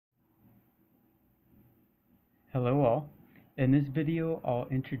Hello all. In this video, I'll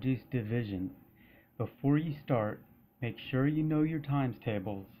introduce division. Before you start, make sure you know your times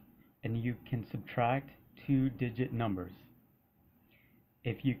tables and you can subtract two-digit numbers.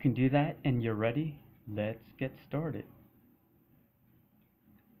 If you can do that and you're ready, let's get started.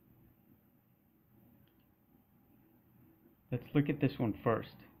 Let's look at this one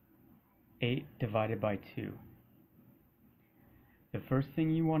first. 8 divided by 2. The first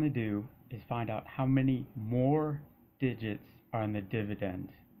thing you want to do is find out how many more digits are in the dividend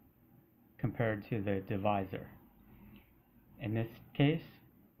compared to the divisor. In this case,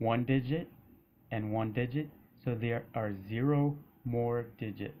 1 digit and 1 digit, so there are 0 more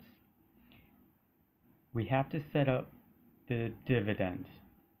digits. We have to set up the dividend.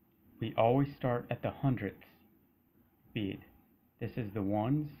 We always start at the hundredths bead. This is the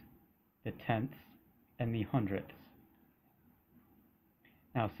ones, the tenths, and the hundredths.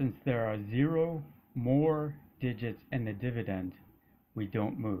 Now, since there are 0 more digits in the dividend, we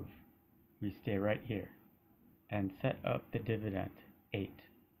don't move. We stay right here and set up the dividend, 8.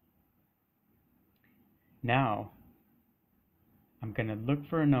 Now, I'm going to look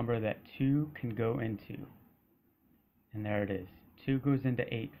for a number that 2 can go into. And there it is. 2 goes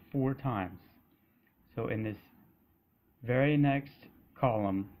into 8 4 times. So in this very next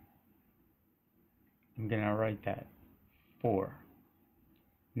column, I'm going to write that, 4.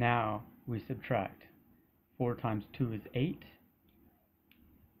 Now we subtract. 4 times 2 is 8.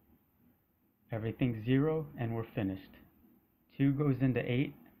 Everything's 0 and we're finished. 2 goes into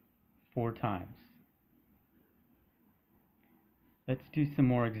 8 4 times. Let's do some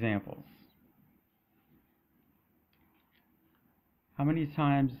more examples. How many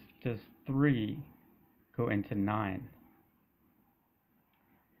times does 3 go into 9?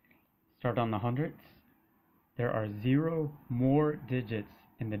 Start on the hundredths. There are 0 more digits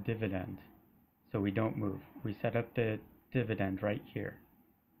in the dividend, so we don't move. We set up the dividend right here,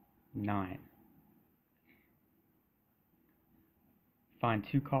 9. Find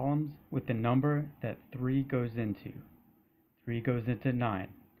 2 columns with the number that 3 goes into. 3 goes into 9.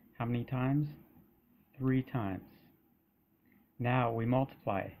 How many times? 3 times. Now we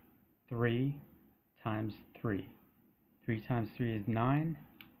multiply. 3 times 3. 3 times 3 is 9.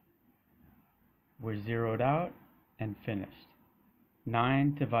 We're zeroed out and finished.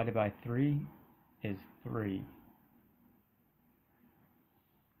 9 divided by 3 is 3.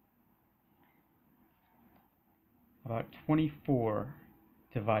 About 24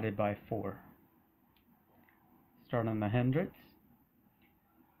 divided by 4. Start on the hundredths.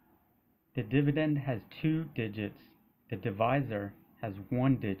 The dividend has 2 digits. The divisor has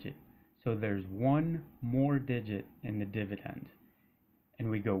 1 digit. So there's 1 more digit in the dividend.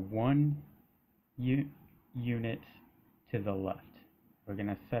 And we go 1 unit to the left. We're going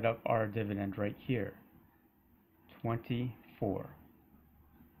to set up our dividend right here, 24.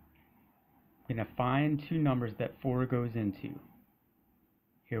 We're going to find 2 numbers that 4 goes into.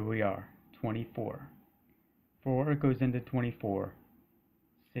 Here we are, 24. 4 goes into 24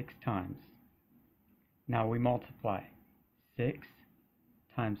 6 times. Now we multiply. 6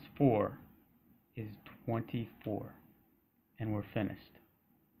 times 4 is 24. And we're finished.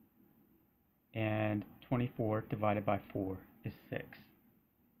 And 24 divided by 4 is 6.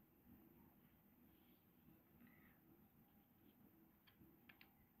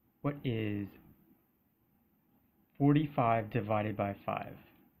 What is 45 divided by 5?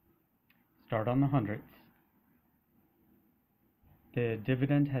 Start on the hundredths. The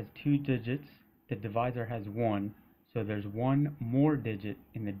dividend has 2 digits. The divisor has 1. So there's 1 more digit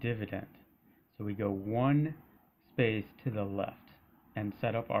in the dividend. So we go 1 space to the left and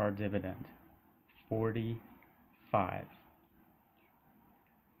set up our dividend, 45.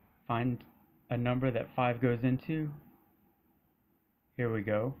 Find a number that 5 goes into. Here we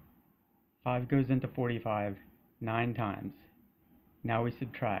go. 5 goes into 45 9 times. Now we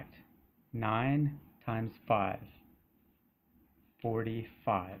subtract. 9 times 5,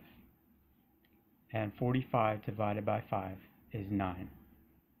 45. And 45 divided by 5 is 9.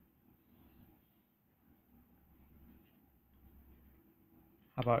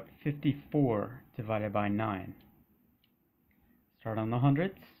 How about 54 divided by 9? Start on the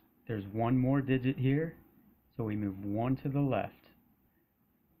hundredths. There's 1 more digit here, so we move 1 to the left.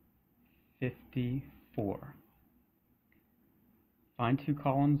 54. Find 2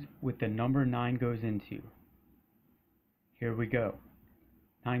 columns with the number 9 goes into. Here we go.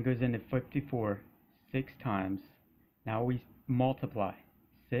 9 goes into 54 6 times. Now we multiply.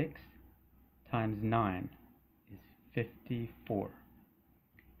 6 times 9 is 54.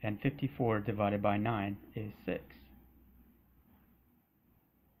 And 54 divided by 9 is 6.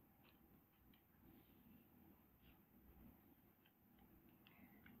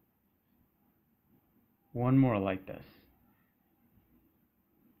 One more like this.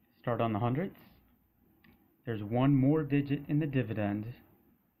 Start on the hundreds. There's one more digit in the dividend,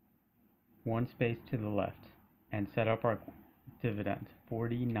 one space to the left, and set up our dividend,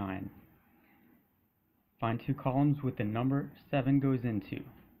 49. Find two columns with the number 7 goes into.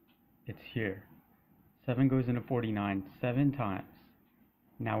 It's here. 7 goes into 49 7 times.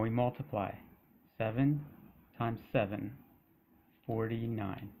 Now we multiply. 7 times 7,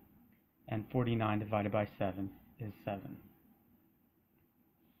 49. And 49 divided by 7 is 7.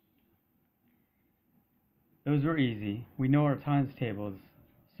 Those were easy. We know our times tables,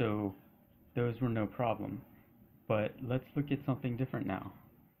 so those were no problem. But let's look at something different now.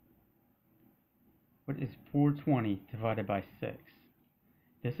 What is 420 divided by 6?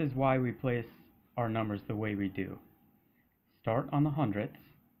 This is why we place our numbers the way we do. Start on the hundredths.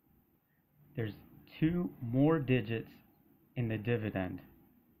 There's 2 more digits in the dividend.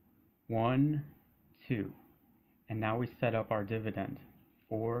 1, 2. And now we set up our dividend,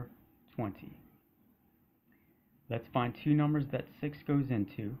 420. Let's find two numbers that 6 goes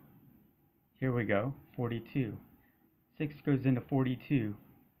into. Here we go, 42. 6 goes into 42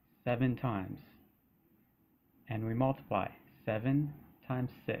 7 times. And we multiply. 7 times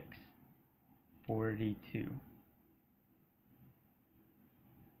 6, 42.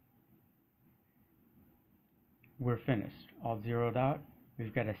 We're finished. All zeroed out.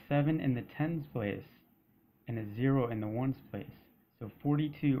 We've got a 7 in the tens place and a 0 in the ones place. So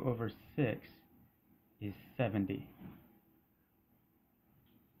 42 over 6 is 70.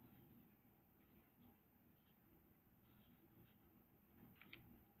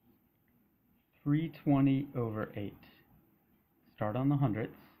 $320 over 8. Start on the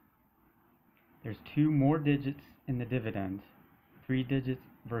hundredths. There's 2 more digits in the dividend. 3 digits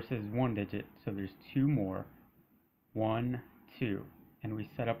versus 1 digit, so there's 2 more. 1, 2. And we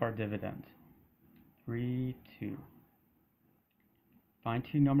set up our dividend. 3, 2. Find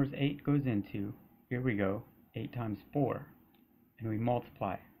two numbers 8 goes into. Here we go. 8 times 4. And we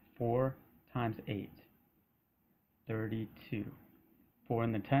multiply. 4 times 8. 32. 4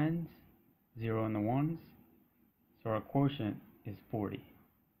 in the tens, 0 in the ones. So our quotient is 40.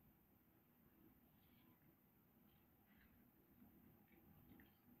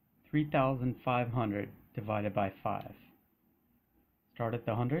 $3,500 divided by 5. Start at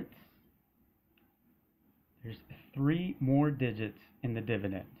the hundredths. There's 3 more digits in the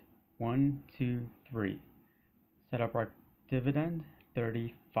dividend. 1, 2, 3. Set up our dividend,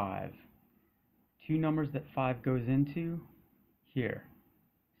 35. Two numbers that 5 goes into, here,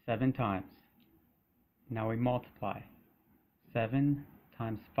 7 times. Now we multiply. 7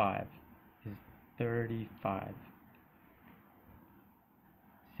 times 5 is 35.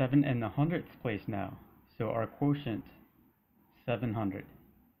 7 in the hundredths place now, so our quotient, 700.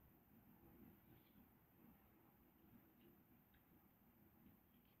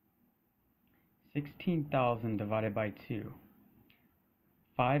 $16,000 divided by 2.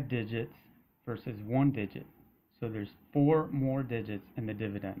 5 digits versus 1 digit, so there's 4 more digits in the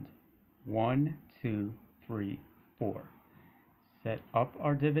dividend. 1, 2, 3, 4. Set up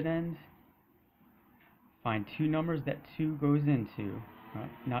our dividend. Find two numbers that 2 goes into.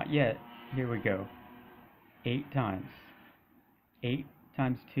 Not yet. Here we go. 8 times. 8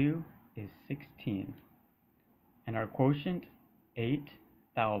 times 2 is 16. And our quotient,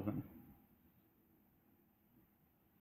 8,000.